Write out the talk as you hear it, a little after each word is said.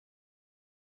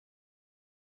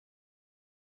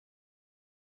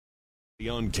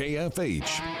On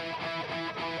KFH.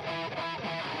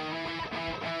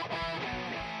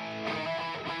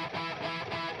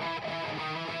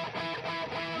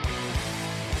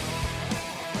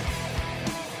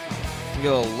 A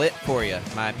little lit for you.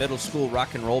 My middle school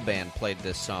rock and roll band played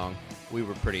this song. We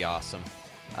were pretty awesome.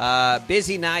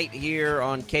 Busy night here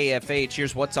on KFH.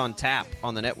 Here's what's on tap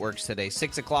on the networks today.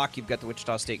 6 o'clock, you've got the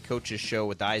Wichita State Coaches Show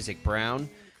with Isaac Brown.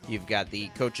 You've got the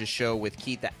Coaches Show with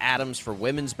Keith Adams for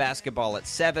women's basketball at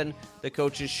 7. The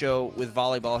Coaches Show with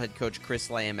volleyball head coach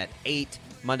Chris Lamb at 8.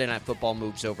 Monday Night Football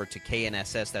moves over to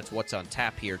KNSS. That's what's on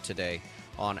tap here today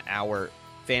on our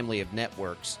family of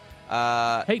networks.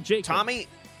 Hey, Jake. Tommy?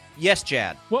 Yes,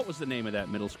 Chad. What was the name of that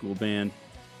middle school band?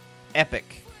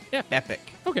 Epic. Yeah. Epic.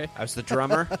 Okay. I was the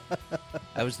drummer.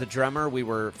 We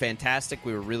were fantastic.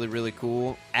 We were really, really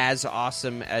cool. As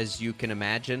awesome as you can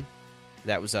imagine.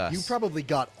 That was us. You probably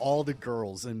got all the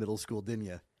girls in middle school, didn't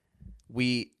you?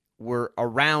 We were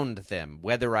around them.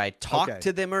 Whether I talked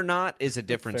to them or not is a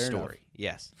different Fair story. enough.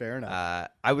 Yes. Fair enough.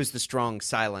 I was the strong,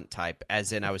 silent type,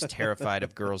 as in I was terrified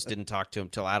of girls, didn't talk to them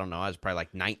till, I don't know, I was probably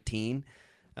like 19.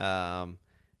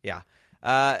 Yeah.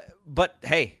 But,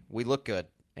 hey, we look good,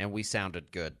 and we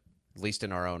sounded good, at least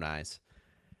in our own eyes.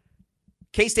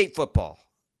 K-State football.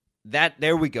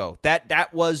 There we go.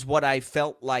 That was what I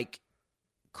felt like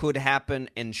could happen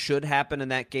and should happen in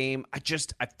that game. I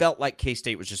felt like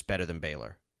K-State was just better than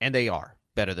Baylor, and they are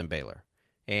better than Baylor.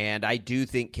 And I do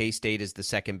think K-State is the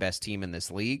second best team in this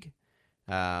league.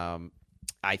 I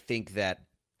think that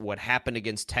what happened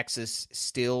against Texas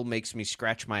still makes me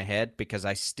scratch my head because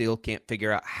I still can't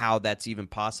figure out how that's even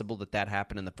possible that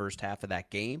happened in the first half of that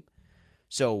game.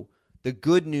 So the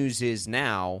good news is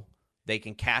now they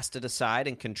can cast it aside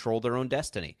and control their own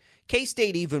destiny.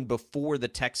 K-State, even before the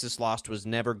Texas loss, was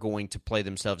never going to play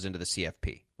themselves into the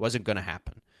CFP. Wasn't going to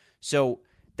happen. So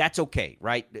that's okay,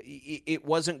 right? It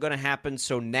wasn't going to happen,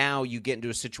 so now you get into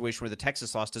a situation where the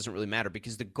Texas loss doesn't really matter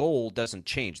because the goal doesn't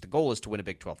change. The goal is to win a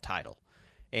Big 12 title.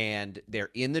 And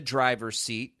they're in the driver's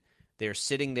seat. They're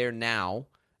sitting there now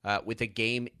with a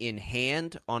game in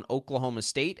hand on Oklahoma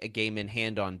State, a game in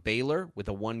hand on Baylor with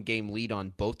a 1-game lead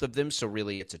on both of them. So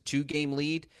really it's a 2-game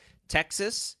lead.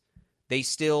 Texas, they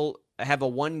still have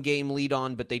a 1-game lead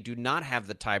on, but they do not have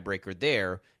the tiebreaker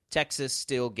there. Texas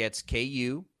still gets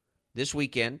KU this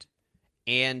weekend,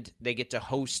 and they get to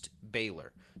host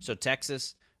Baylor. So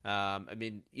Texas, they'll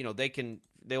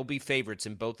be favorites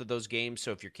in both of those games.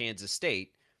 So if you're Kansas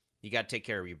State, you got to take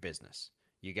care of your business.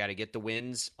 You got to get the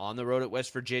wins on the road at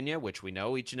West Virginia, which we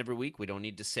know each and every week, we don't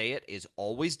need to say it, is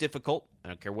always difficult. I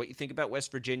don't care what you think about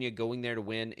West Virginia, going there to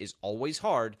win is always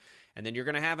hard. And then you're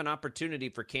going to have an opportunity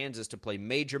for Kansas to play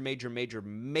major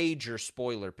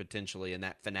spoiler potentially in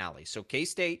that finale. So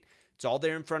K-State, it's all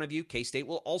there in front of you. K-State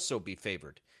will also be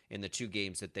favored in the 2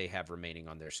 games that they have remaining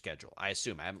on their schedule. I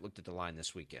assume. I haven't looked at the line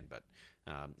this weekend, but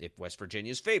if West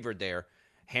Virginia is favored there,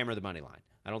 hammer the money line.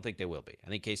 I don't think they will be. I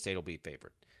think K-State will be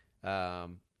favored.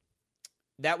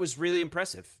 That was really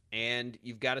impressive. And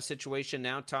you've got a situation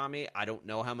now, Tommy. I don't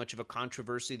know how much of a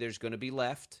controversy there's going to be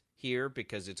left here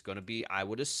because it's going to be, I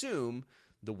would assume,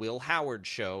 the Will Howard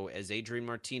show as Adrian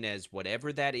Martinez,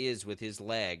 whatever that is with his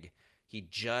leg, he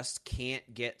just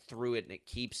can't get through it and it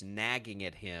keeps nagging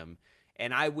at him.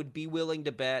 And I would be willing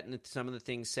to bet, and some of the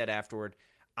things said afterward,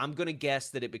 I'm going to guess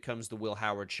that it becomes the Will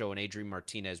Howard show and Adrian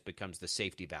Martinez becomes the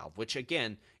safety valve, which,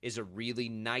 again, is a really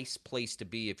nice place to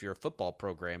be if you're a football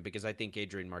program because I think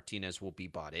Adrian Martinez will be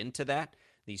bought into that.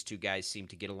 These 2 guys seem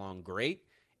to get along great.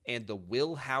 And the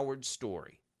Will Howard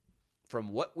story,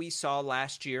 from what we saw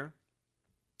last year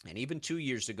and even 2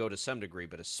 years ago to some degree,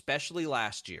 but especially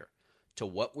last year, to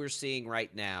what we're seeing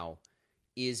right now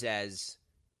is as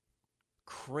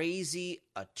crazy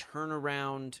a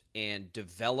turnaround and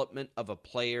development of a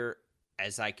player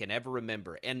as I can ever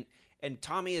remember. And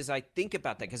Tommy, as I think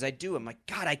about that, because I do, I'm like,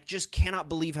 God, I just cannot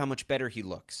believe how much better he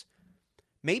looks.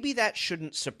 Maybe that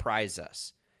shouldn't surprise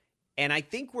us. And I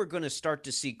think we're going to start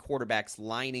to see quarterbacks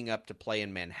lining up to play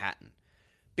in Manhattan.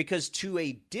 Because to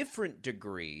a different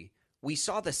degree, we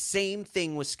saw the same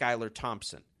thing with Skylar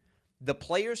Thompson. The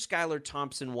player Skylar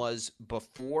Thompson was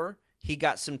before he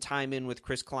got some time in with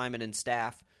Chris Kleiman and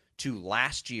staff to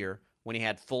last year when he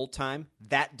had full time.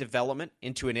 That development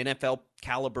into an NFL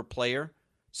caliber player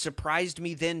surprised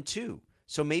me then too.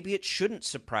 So maybe it shouldn't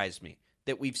surprise me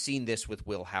that we've seen this with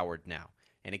Will Howard now.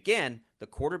 And again, the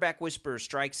quarterback whisperer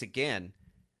strikes again.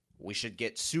 We should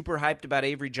get super hyped about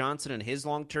Avery Johnson and his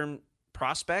long-term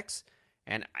prospects.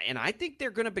 And I think they're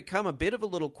going to become a bit of a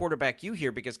little quarterback you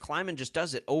here because Kleiman just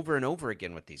does it over and over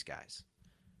again with these guys.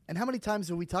 And how many times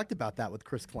have we talked about that with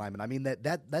Chris Kleiman? I mean,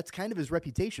 that's kind of his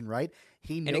reputation, right?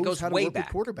 He And it knows goes how to way work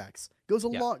back. with quarterbacks. Goes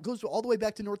all the way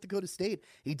back to North Dakota State.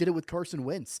 He did it with Carson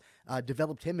Wentz,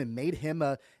 developed him and made him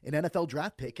an NFL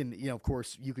draft pick. And, of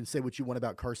course, you can say what you want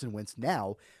about Carson Wentz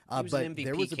now. He was but an MVP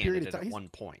there was a period of candidate time. at one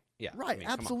point. Yeah. Right,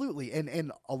 absolutely.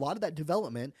 And a lot of that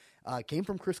development came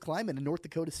from Chris Kleiman in North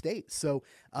Dakota State. So,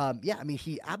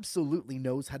 he absolutely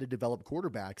knows how to develop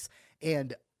quarterbacks.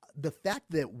 And the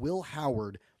fact that Will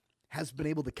Howard has been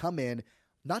able to come in,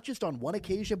 not just on one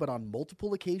occasion, but on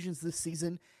multiple occasions this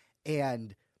season,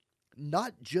 and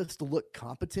not just look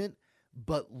competent,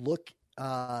 but look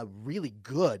really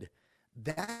good,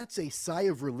 that's a sigh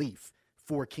of relief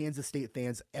for Kansas State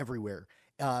fans everywhere.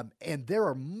 And there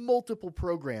are multiple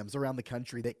programs around the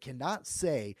country that cannot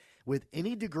say with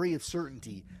any degree of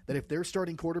certainty that if their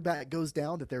starting quarterback goes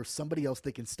down, that there's somebody else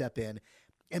that can step in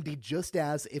and be just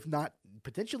as, if not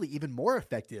potentially even more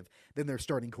effective than their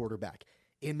starting quarterback.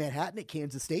 In Manhattan at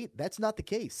Kansas State, that's not the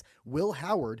case. Will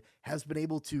Howard has been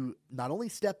able to not only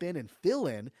step in and fill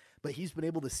in, but he's been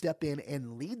able to step in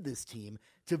and lead this team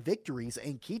to victories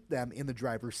and keep them in the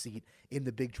driver's seat in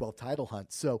the Big 12 title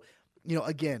hunt. So,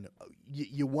 again,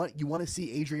 you want to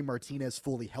see Adrian Martinez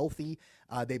fully healthy.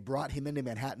 They brought him into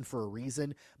Manhattan for a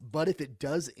reason. But if it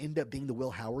does end up being the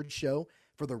Will Howard show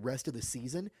for the rest of the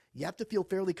season, you have to feel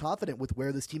fairly confident with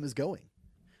where this team is going.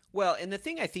 Well, and the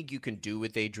thing I think you can do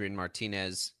with Adrian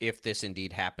Martinez, if this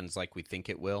indeed happens like we think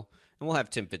it will, and we'll have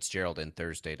Tim Fitzgerald in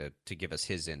Thursday to give us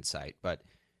his insight, but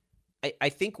I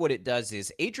think what it does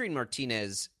is Adrian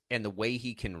Martinez and the way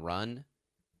he can run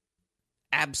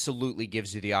absolutely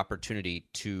gives you the opportunity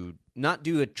to not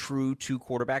do a true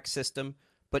two-quarterback system,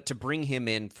 but to bring him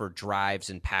in for drives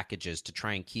and packages to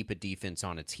try and keep a defense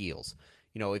on its heels.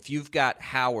 If you've got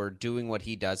Howard doing what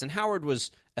he does, and Howard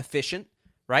was efficient,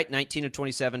 right? 19 of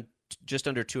 27, just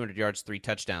under 200 yards, 3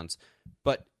 touchdowns.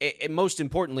 But most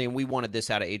importantly, and we wanted this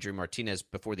out of Adrian Martinez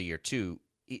before the year too,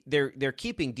 they're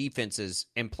keeping defenses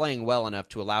and playing well enough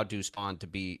to allow Deuce Vaughn to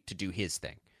do his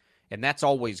thing. And that's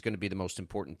always going to be the most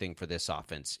important thing for this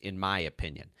offense, in my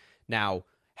opinion. Now,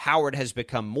 Howard has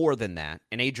become more than that,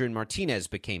 and Adrian Martinez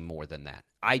became more than that.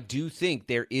 I do think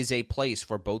there is a place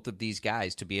for both of these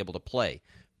guys to be able to play.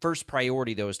 First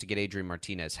priority, though, is to get Adrian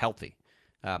Martinez healthy.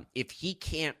 If he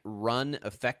can't run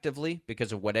effectively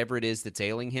because of whatever it is that's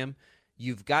ailing him,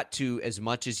 you've got to, as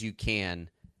much as you can,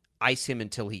 ice him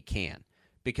until he can.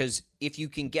 Because if you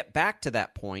can get back to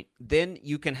that point, then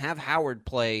you can have Howard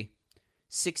play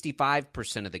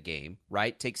 65% of the game,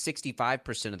 right? Take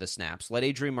 65% of the snaps. Let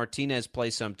Adrian Martinez play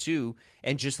some too,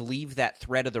 and just leave that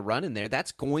threat of the run in there.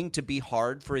 That's going to be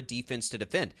hard for a defense to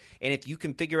defend. And if you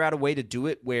can figure out a way to do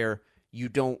it where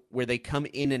they come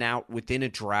in and out within a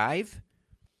drive,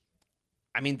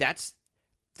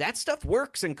 that stuff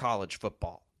works in college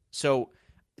football. So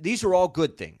these are all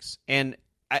good things. And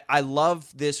I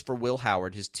love this for Will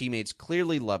Howard. His teammates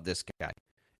clearly love this guy.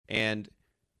 And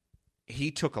he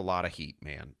took a lot of heat,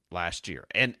 man, last year.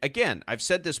 And again, I've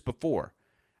said this before.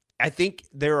 I think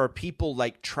there are people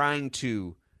trying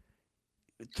to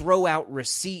throw out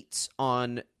receipts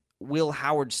on Will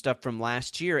Howard stuff from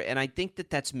last year. And I think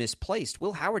that's misplaced.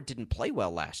 Will Howard didn't play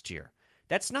well last year.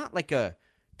 That's not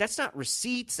that's not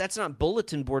receipts. That's not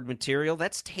bulletin board material.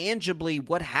 That's tangibly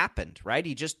what happened, right?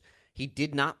 He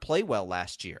did not play well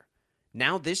last year.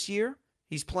 Now this year,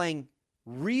 he's playing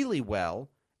really well,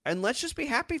 and let's just be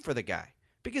happy for the guy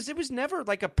because it was never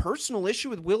a personal issue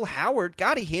with Will Howard.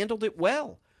 God, he handled it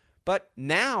well. But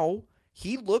now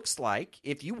he looks like,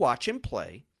 if you watch him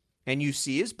play and you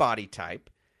see his body type,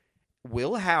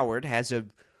 Will Howard has a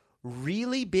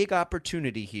really big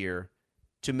opportunity here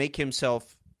to make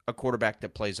himself a quarterback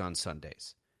that plays on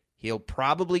Sundays. He'll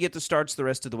probably get the starts the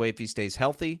rest of the way if he stays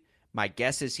healthy. My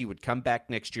guess is he would come back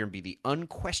next year and be the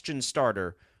unquestioned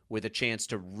starter with a chance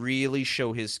to really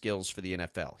show his skills for the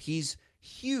NFL. He's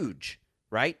huge,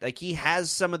 right? He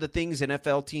has some of the things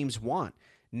NFL teams want.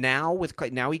 Now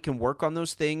he can work on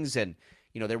those things, and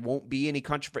there won't be any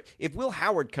controversy. If Will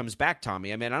Howard comes back,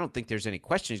 Tommy, I don't think there's any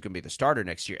question he's going to be the starter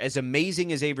next year. As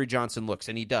amazing as Avery Johnson looks,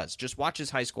 and he does, just watch his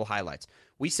high school highlights.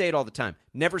 We say it all the time.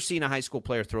 Never seen a high school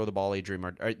player throw the ball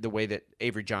the way that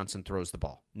Avery Johnson throws the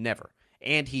ball. Never.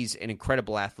 And he's an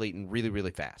incredible athlete and really,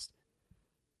 really fast.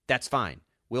 That's fine.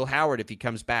 Will Howard, if he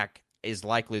comes back, is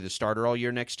likely the starter all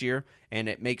year next year, and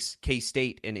it makes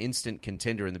K-State an instant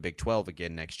contender in the Big 12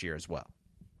 again next year as well.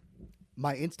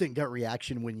 My instant gut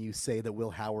reaction when you say that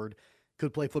Will Howard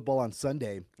could play football on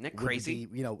Sunday, isn't that crazy?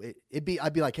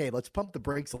 I'd be like, hey, let's pump the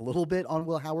brakes a little bit on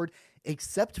Will Howard,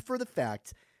 except for the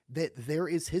fact that there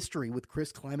is history with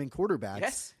Chris Kleiman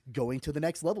quarterbacks going to the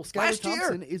next level. Skylar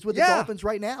Thompson is with the Dolphins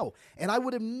right now. And I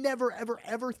would have never, ever,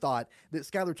 ever thought that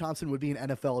Skylar Thompson would be an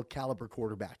NFL caliber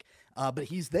quarterback. But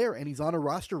he's there and he's on a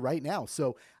roster right now.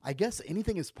 So I guess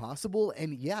anything is possible.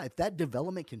 And yeah, if that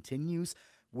development continues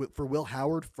for Will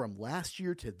Howard from last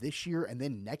year to this year and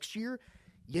then next year,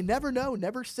 you never know.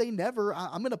 Never say never.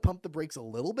 I'm going to pump the brakes a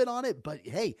little bit on it, but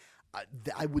hey,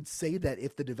 I would say that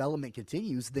if the development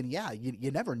continues, then yeah, you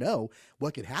never know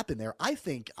what could happen there. I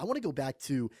want to go back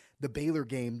to the Baylor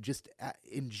game just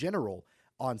in general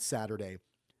on Saturday.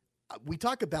 We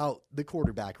talk about the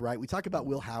quarterback, right? We talk about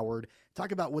Will Howard,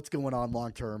 talk about what's going on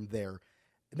long-term there.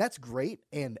 And that's great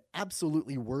and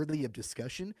absolutely worthy of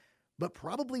discussion. But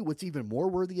probably what's even more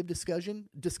worthy of discussion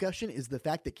is the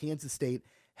fact that Kansas State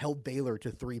held Baylor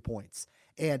to 3 points.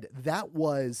 And that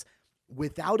was,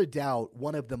 without a doubt,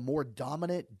 one of the more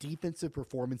dominant defensive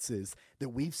performances that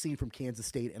we've seen from Kansas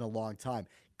State in a long time.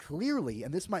 Clearly,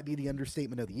 and this might be the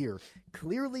understatement of the year,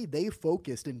 clearly they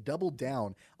focused and doubled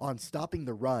down on stopping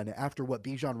the run after what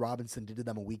Bijan Robinson did to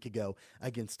them a week ago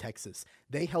against Texas.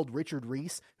 They held Richard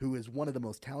Reese, who is one of the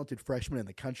most talented freshmen in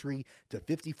the country, to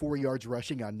 54 yards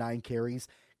rushing on 9 carries.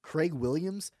 Craig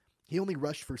Williams, he only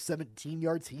rushed for 17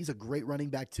 yards. He's a great running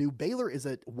back too. Baylor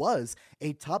was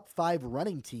a top 5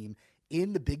 running team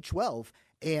in the Big 12,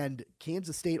 and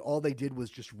Kansas State, all they did was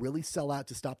just really sell out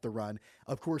to stop the run.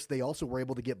 Of course, they also were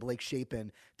able to get Blake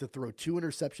Shapen to throw 2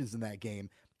 interceptions in that game.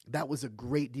 That was a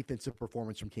great defensive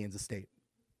performance from Kansas State.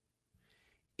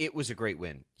 It was a great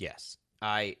win, yes.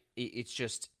 It's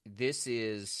just, they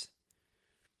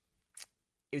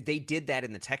did that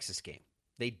in the Texas game.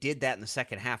 They did that in the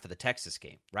second half of the Texas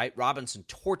game, right? Robinson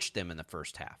torched them in the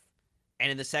first half. And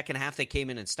in the second half, they came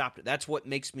in and stopped it. That's what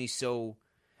makes me so,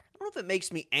 I don't know if it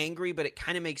makes me angry, but it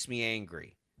kind of makes me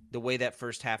angry, the way that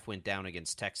first half went down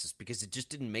against Texas, because it just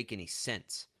didn't make any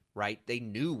sense, right? They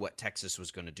knew what Texas was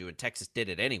going to do, and Texas did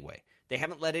it anyway. They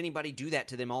haven't let anybody do that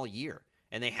to them all year,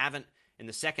 and they haven't in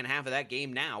the second half of that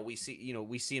game. Now we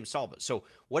see him solve it. So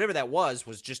whatever that was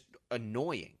just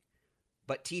annoying,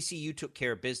 but TCU took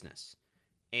care of business,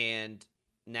 and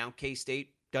now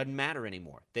K-State doesn't matter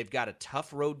anymore. They've got a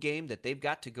tough road game that they've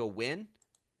got to go win,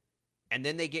 and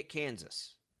then they get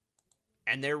Kansas,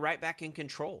 and they're right back in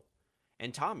control.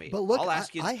 And Tommy, but look, I'll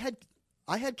ask you.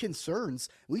 I had concerns.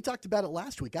 We talked about it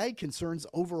last week. I had concerns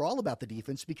overall about the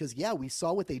defense because, yeah, we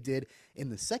saw what they did in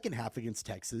the second half against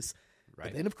Texas. Right.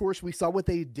 But then, of course, we saw what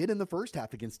they did in the first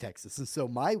half against Texas. And so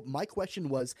my question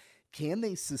was, can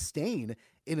they sustain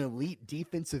an elite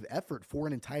defensive effort for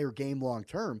an entire game long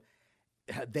term?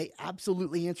 They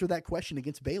absolutely answer that question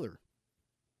against Baylor.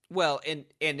 Well, and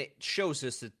it shows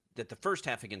us that the first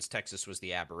half against Texas was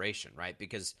the aberration, right?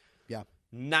 Because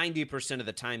 90% of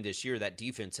the time this year, that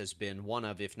defense has been one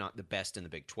of, if not the best in the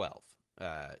Big 12.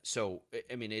 So,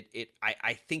 I mean,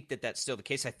 I think that's still the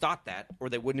case. I thought that, or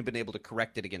they wouldn't have been able to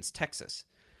correct it against Texas.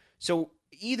 So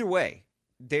either way,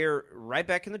 they're right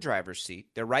back in the driver's seat.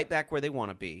 They're right back where they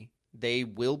want to be. They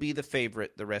will be the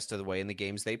favorite the rest of the way in the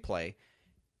games they play.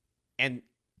 And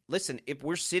listen, if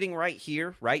we're sitting right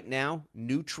here, right now,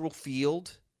 neutral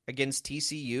field against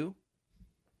TCU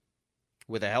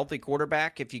with a healthy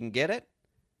quarterback, if you can get it,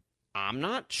 I'm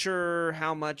not sure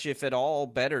how much, if at all,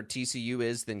 better TCU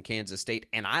is than Kansas State.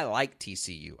 And I like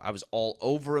TCU. I was all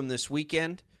over them this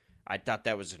weekend. I thought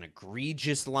that was an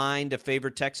egregious line to favor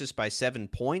Texas by 7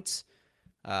 points.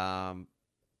 I'm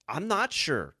not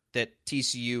sure that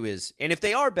TCU is, and if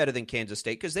they are better than Kansas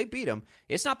State, because they beat them,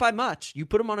 it's not by much. You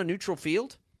put them on a neutral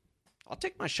field, I'll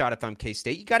take my shot if I'm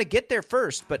K-State. You got to get there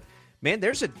first, but man,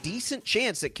 there's a decent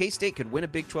chance that K-State could win a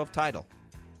Big 12 title.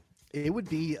 It would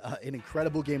be an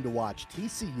incredible game to watch.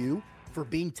 TCU, for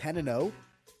being 10-0,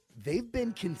 they've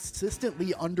been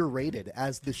consistently underrated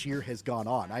as this year has gone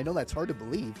on. I know that's hard to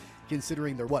believe,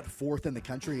 considering they're, fourth in the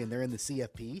country and they're in the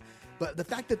CFP. But the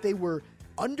fact that they were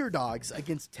underdogs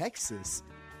against Texas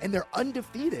and they're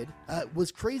undefeated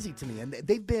was crazy to me. And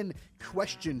they've been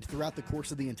questioned throughout the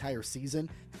course of the entire season.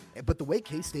 But the way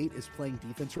K-State is playing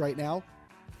defense right now,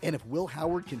 and if Will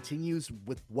Howard continues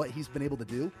with what he's been able to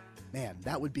do, man,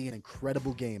 that would be an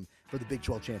incredible game for the Big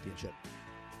 12 championship.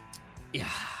 Yeah.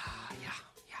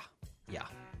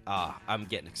 I'm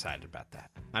getting excited about that.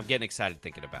 I'm getting excited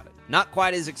thinking about it. Not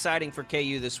quite as exciting for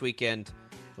KU this weekend.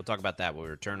 We'll talk about that when we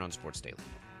return on Sports Daily.